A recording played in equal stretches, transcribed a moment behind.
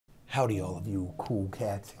Howdy all of you cool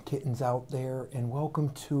cats and kittens out there, and welcome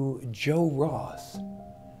to Joe Ross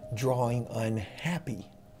drawing unhappy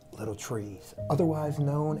little trees, otherwise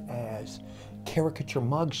known as caricature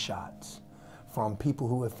mugshots from people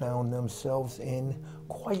who have found themselves in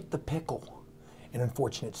quite the pickle, an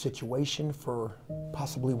unfortunate situation for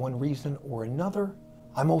possibly one reason or another.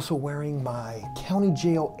 I'm also wearing my county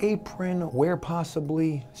jail apron where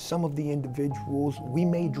possibly some of the individuals we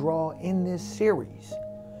may draw in this series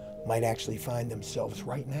might actually find themselves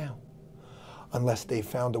right now, unless they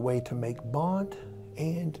found a way to make bond,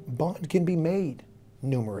 and bond can be made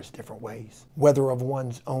numerous different ways, whether of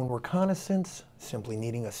one's own reconnaissance, simply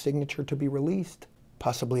needing a signature to be released,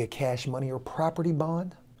 possibly a cash money or property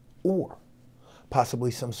bond, or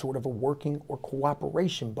possibly some sort of a working or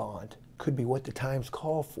cooperation bond could be what the times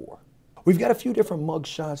call for. We've got a few different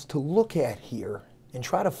mugshots to look at here and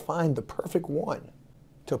try to find the perfect one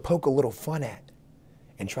to poke a little fun at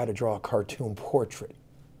and try to draw a cartoon portrait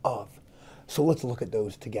of. So let's look at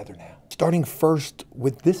those together now. Starting first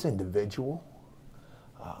with this individual,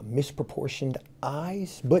 misproportioned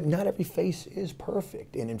eyes, but not every face is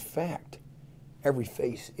perfect. And in fact, every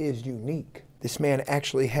face is unique. This man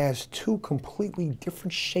actually has two completely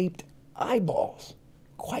different shaped eyeballs.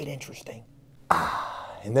 Quite interesting.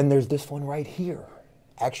 And then there's this one right here.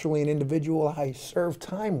 Actually an individual I served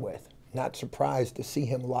time with. Not surprised to see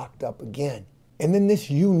him locked up again. And then this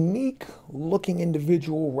unique looking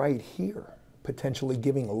individual right here, potentially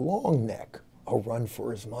giving a long neck a run for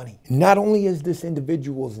his money. Not only is this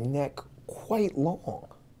individual's neck quite long,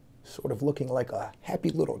 sort of looking like a happy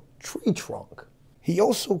little tree trunk, he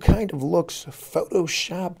also kind of looks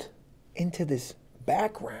photoshopped into this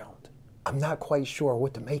background. I'm not quite sure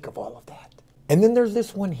what to make of all of that. And then there's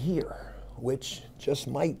this one here, which just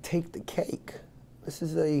might take the cake. This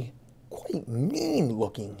is a quite mean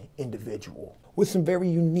looking individual with some very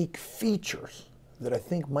unique features that I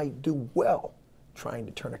think might do well trying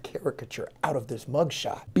to turn a caricature out of this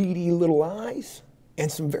mugshot. Beady little eyes and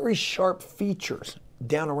some very sharp features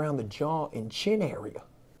down around the jaw and chin area.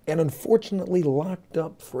 And unfortunately locked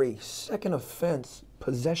up for a second offense,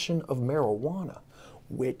 possession of marijuana,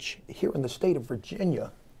 which here in the state of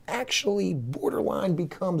Virginia actually borderline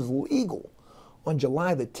becomes legal on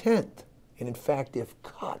July the 10th. And in fact, if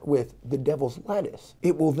caught with the devil's lettuce,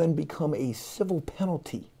 it will then become a civil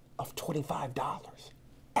penalty of $25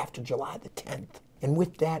 after July the 10th. And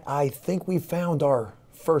with that, I think we found our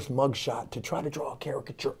first mugshot to try to draw a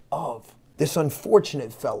caricature of this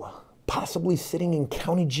unfortunate fella, possibly sitting in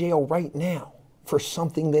county jail right now for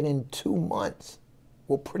something that in 2 months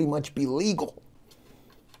will pretty much be legal.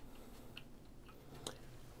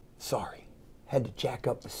 Sorry, had to jack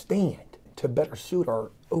up the stand to better suit our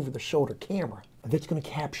over-the-shoulder camera that's going to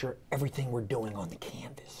capture everything we're doing on the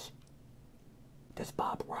canvas. Does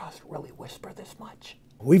Bob Ross really whisper this much?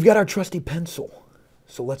 We've got our trusty pencil,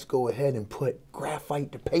 so let's go ahead and put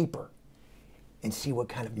graphite to paper and see what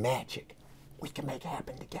kind of magic we can make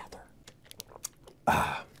happen together.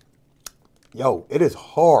 Yo, it is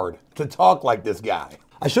hard to talk like this guy.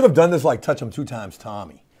 I should have done this like Touch 'em 2 Times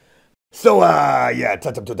Tommy. So, yeah,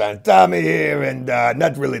 Touch 'em 2 Times Tommy here, and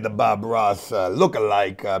not really the Bob Ross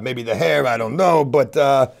look-alike. Maybe the hair, I don't know, but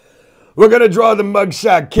we're going to draw the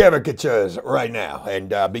mugshot caricatures right now.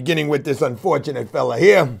 And beginning with this unfortunate fella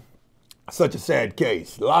here, such a sad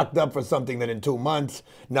case. Locked up for something that in 2 months,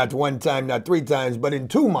 not 1 time, not 3 times, but in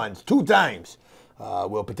 2 months, 2 times,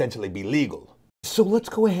 will potentially be legal. So let's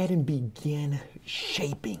go ahead and begin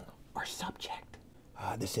shaping our subject.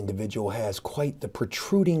 This individual has quite the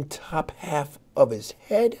protruding top half of his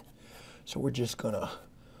head, so we're just gonna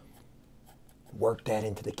work that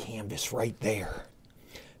into the canvas right there.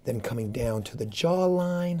 Then coming down to the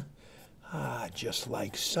jawline, just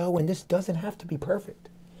like so, and this doesn't have to be perfect.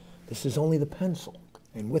 This is only the pencil,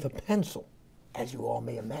 and with a pencil, as you all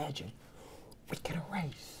may imagine, we can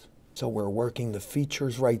erase. So we're working the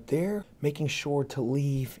features right there, making sure to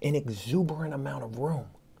leave an exuberant amount of room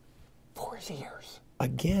for his ears.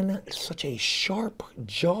 Again, such a sharp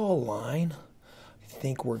jawline. I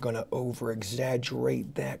think we're going to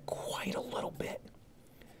over-exaggerate that quite a little bit.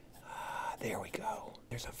 There we go.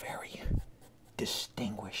 There's a very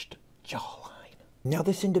distinguished jawline. Now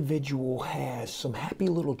this individual has some happy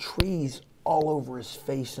little trees all over his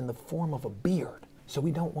face in the form of a beard. So we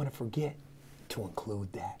don't want to forget to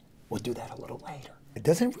include that. We'll do that a little later. It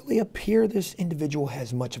doesn't really appear this individual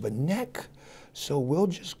has much of a neck, so we'll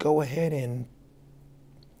just go ahead and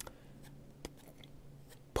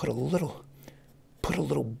put a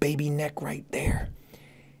little baby neck right there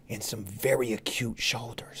and some very acute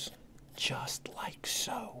shoulders, just like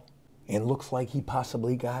so. and looks like he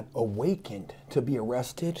possibly got awakened to be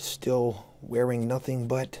arrested, still wearing nothing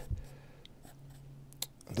but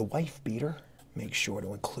the wife beater. Make sure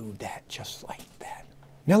to include that just like that.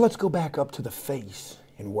 Now let's go back up to the face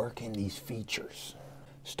and work in these features.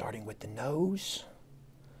 Starting with the nose.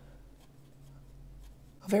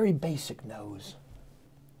 A very basic nose.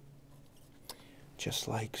 Just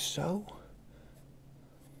like so.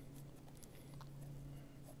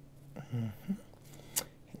 And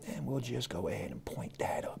then we'll just go ahead and point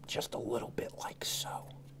that up just a little bit like so.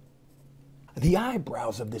 The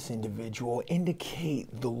eyebrows of this individual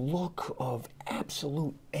indicate the look of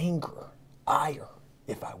absolute anger, ire,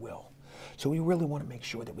 if I will. So we really want to make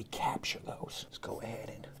sure that we capture those. Let's go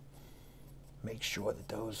ahead and make sure that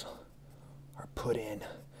those are put in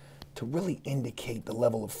to really indicate the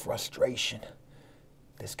level of frustration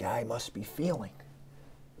this guy must be feeling,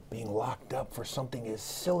 being locked up for something as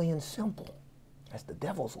silly and simple as the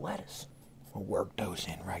devil's lettuce. We'll work those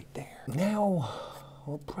in right there. Now,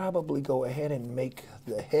 we'll probably go ahead and make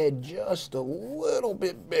the head just a little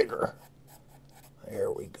bit bigger.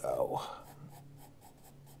 There we go.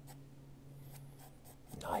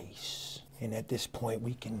 Nice. And at this point,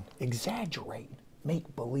 we can exaggerate,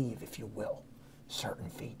 make believe, if you will,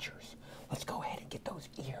 certain features. Let's go ahead and get those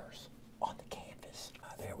ears on the canvas.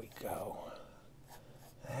 There we go.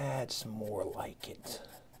 That's more like it.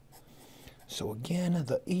 So again,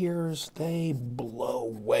 the ears, they blow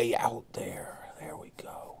way out there. There we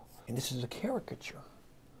go. And this is a caricature.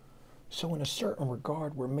 So in a certain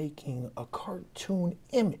regard, we're making a cartoon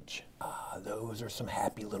image. Those are some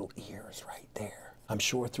happy little ears right there. I'm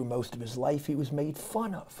sure through most of his life, he was made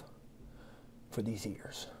fun of for these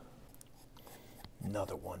ears.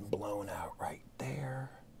 Another one blown out right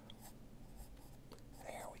there.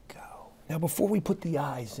 There we go. Now before we put the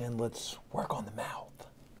eyes in, let's work on the mouth.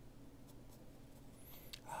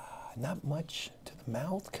 Not much to the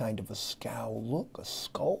mouth, kind of a scowl look, a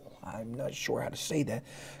skull. I'm not sure how to say that.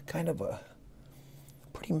 Kind of a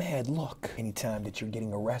pretty mad look. Anytime that you're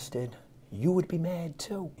getting arrested, you would be mad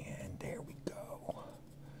too. And there we go.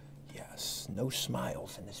 Yes, no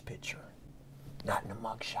smiles in this picture. Not in a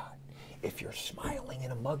mugshot. If you're smiling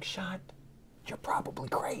in a mugshot, you're probably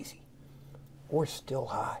crazy or still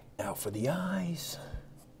high. Now for the eyes,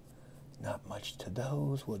 not much to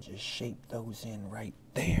those. We'll just shape those in right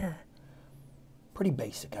there. Pretty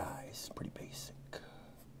basic eyes, pretty basic.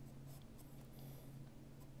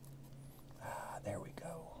 There we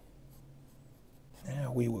go.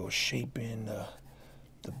 Now we will shape in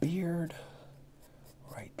the beard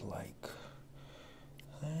right like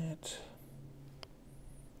that.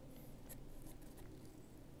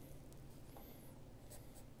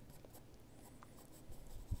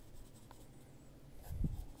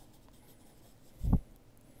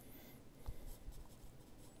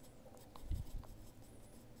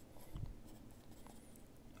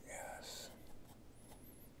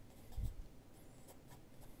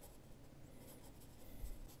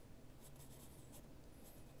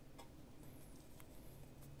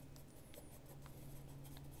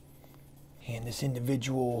 And this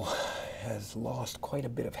individual has lost quite a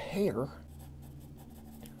bit of hair.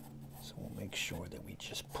 So we'll make sure that we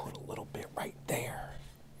just put a little bit right there.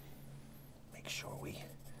 Make sure we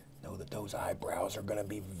know that those eyebrows are going to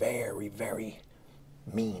be very, very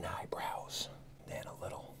mean eyebrows. Then a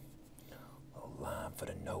little line for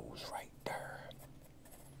the nose right there.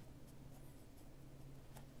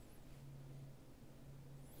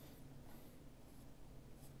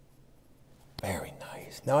 Very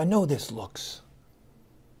nice. Now I know this looks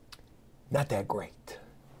not that great,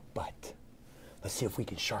 but let's see if we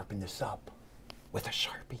can sharpen this up with a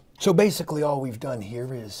Sharpie. So basically all we've done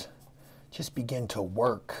here is just begin to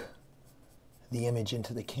work the image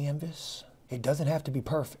into the canvas. It doesn't have to be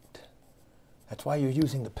perfect. That's why you're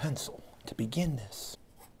using the pencil to begin this.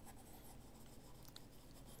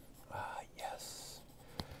 Yes.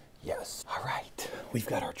 Yes. All right, we've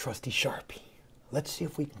got our trusty Sharpie. Let's see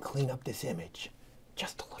if we can clean up this image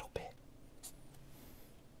just a little bit.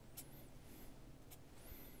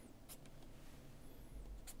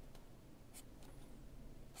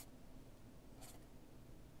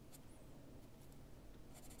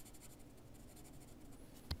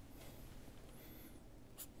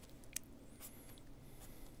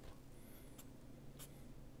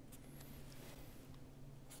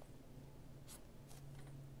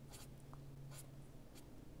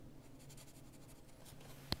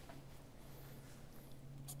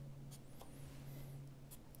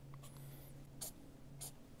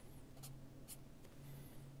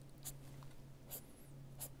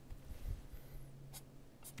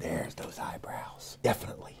 There's those eyebrows.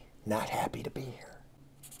 Definitely not happy to be here.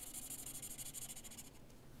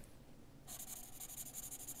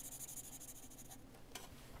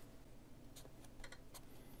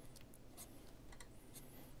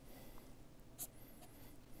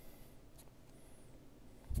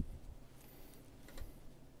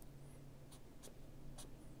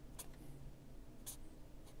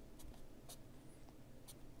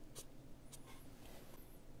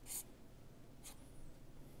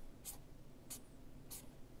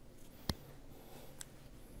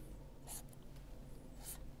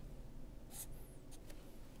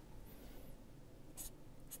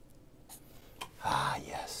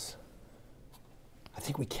 I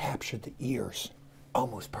think we captured the ears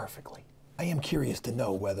almost perfectly. I am curious to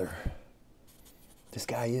know whether this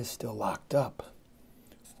guy is still locked up.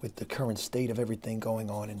 With the current state of everything going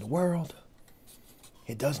on in the world,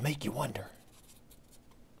 it does make you wonder.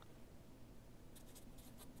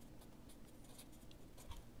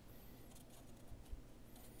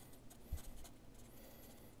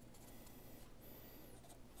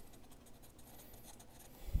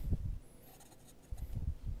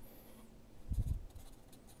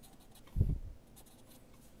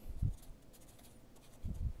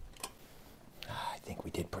 I think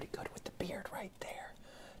we did pretty good with the beard right there.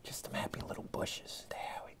 Just some happy little bushes. There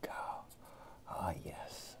we go. Ah,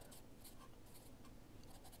 yes.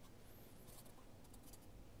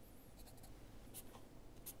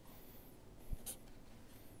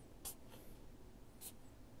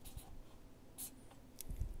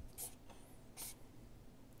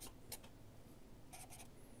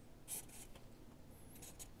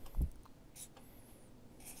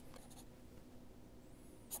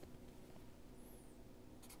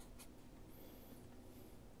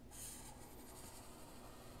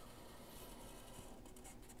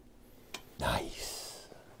 Nice.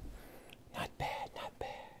 Not bad, not bad.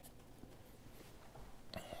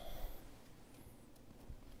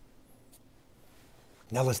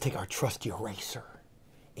 Now let's take our trusty eraser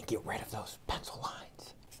and get rid of those pencil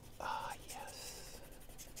lines. Ah, yes.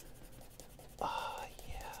 Ah,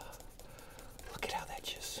 yeah. Look at how that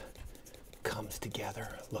just comes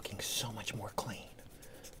together, looking so much more clean.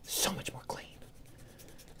 So much more clean.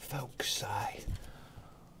 Folks, I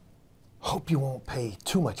hope you won't pay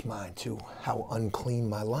too much mind to how unclean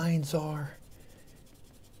my lines are.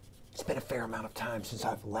 It's been a fair amount of time since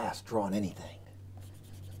I've last drawn anything.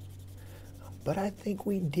 But I think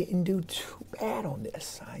we didn't do too bad on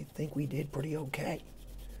this. I think we did pretty okay.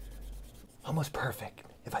 Almost perfect,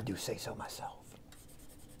 if I do say so myself.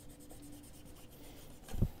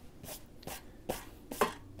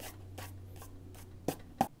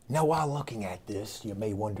 Now, while looking at this, you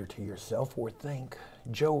may wonder to yourself or think,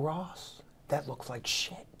 Joe Ross, that looks like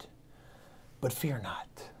shit. But fear not.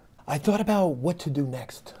 I thought about what to do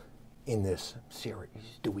next in this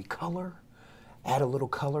series. Do we color? Add a little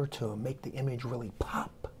color to make the image really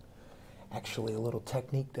pop? Actually, a little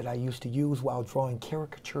technique that I used to use while drawing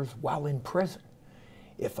caricatures while in prison.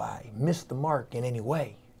 If I missed the mark in any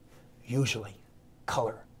way, usually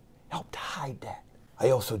color helped hide that. I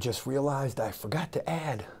also just realized I forgot to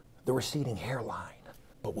add the receding hairline,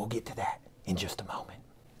 but we'll get to that in just a moment.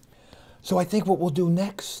 So I think what we'll do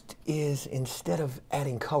next is, instead of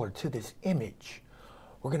adding color to this image,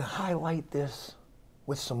 we're going to highlight this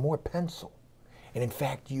with some more pencil, and in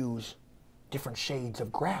fact use different shades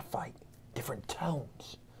of graphite, different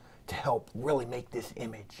tones, to help really make this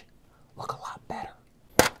image look a lot better.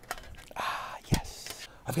 Ah, yes.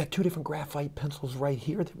 I've got two different graphite pencils right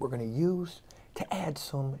here that we're going to use to add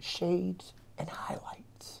some shades and highlights.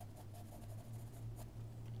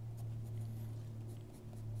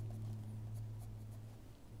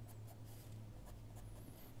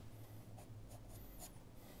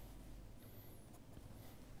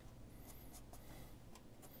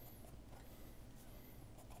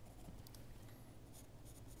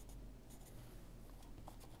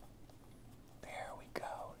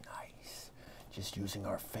 Just using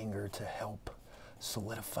our finger to help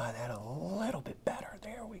solidify that a little bit better.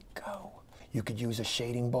 There we go. You could use a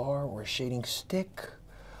shading bar or a shading stick.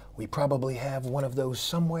 We probably have one of those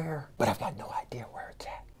somewhere, but I've got no idea where it's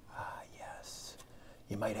at. Ah, yes.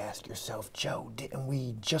 You might ask yourself, Joe, didn't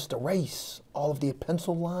we just erase all of the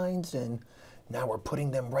pencil lines and now we're putting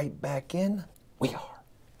them right back in? We are.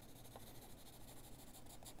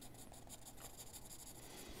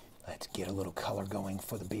 Let's get a little color going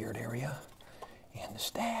for the beard area. And the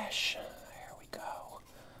stash, there we go.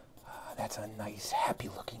 That's a nice,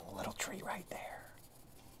 happy-looking little tree right there.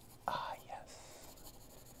 Ah, yes.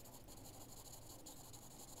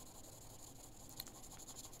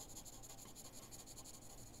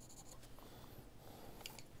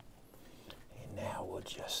 And now we'll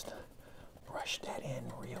just brush that in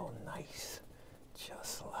real nice,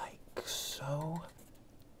 just like so.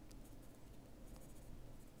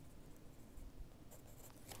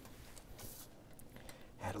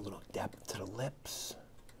 Add a little depth to the lips.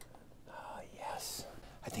 Yes.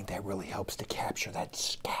 I think that really helps to capture that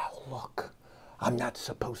scowl look. I'm not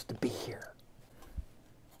supposed to be here.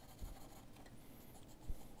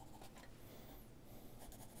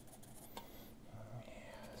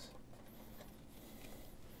 Yes.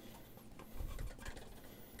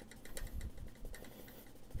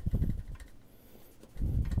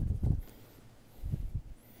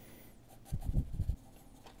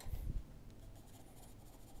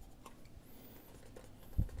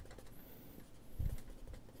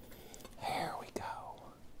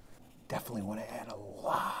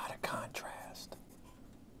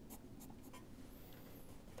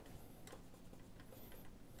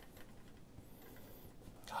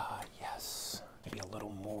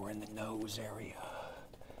 nose area.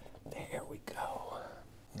 There we go.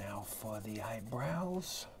 Now for the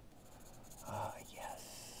eyebrows.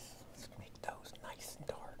 Yes. Let's make those nice and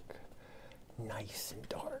dark. Nice and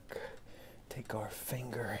dark. Take our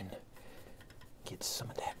finger and get some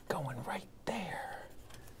of that going right there.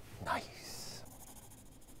 Nice.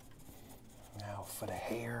 Now for the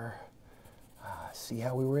hair. See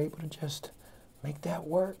how we were able to just make that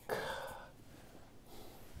work?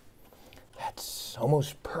 That's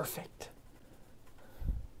almost perfect.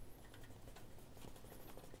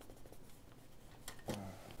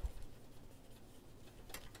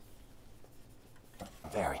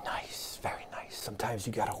 Very nice, very nice. Sometimes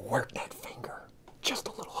you gotta work that finger just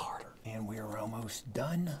a little harder. And we're almost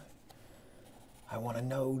done. I wanna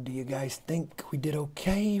know, do you guys think we did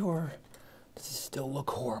okay, or does it still look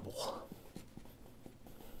horrible?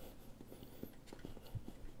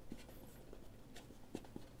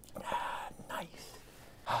 Nice.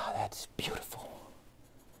 That's beautiful.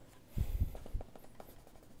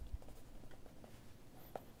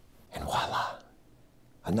 And voila,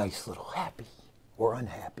 a nice little happy or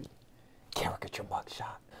unhappy caricature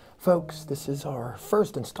mugshot. Folks, this is our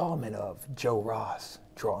first installment of Joe Ross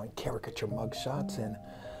drawing caricature mugshots, and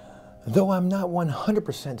though I'm not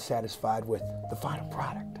 100% satisfied with the final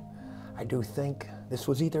product, I do think this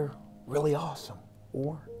was either really awesome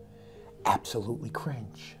or absolutely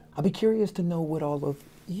cringe. I'll be curious to know what all of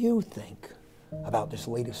you think about this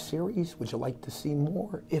latest series. Would you like to see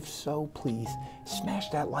more? If so, please smash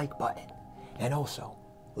that like button, and also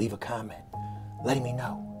leave a comment letting me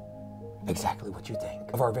know exactly what you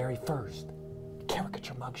think of our very first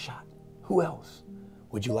caricature mugshot. Who else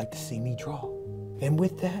would you like to see me draw? And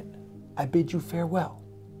with that, I bid you farewell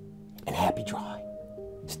and happy drawing.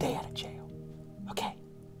 Stay out of jail. Okay?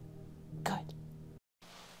 Good.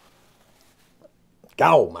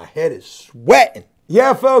 Oh, my head is sweating.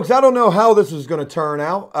 Yeah, folks, I don't know how this is going to turn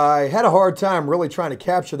out. I had a hard time really trying to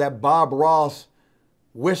capture that Bob Ross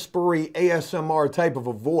whispery ASMR type of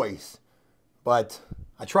a voice, but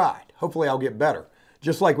I tried. Hopefully I'll get better.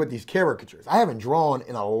 Just like with these caricatures. I haven't drawn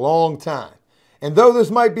in a long time. And though this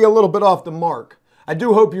might be a little bit off the mark, I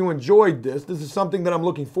do hope you enjoyed this. This is something that I'm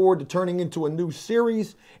looking forward to turning into a new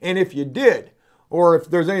series. And if you did, or if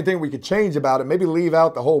there's anything we could change about it, maybe leave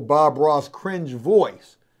out the whole Bob Ross cringe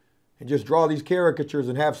voice and just draw these caricatures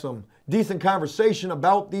and have some decent conversation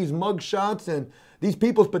about these mugshots and these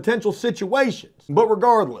people's potential situations. But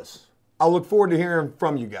regardless, I'll look forward to hearing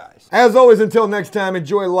from you guys. As always, until next time,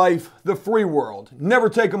 enjoy life, the free world. Never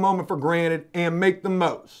take a moment for granted and make the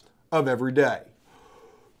most of every day.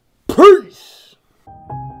 Peace!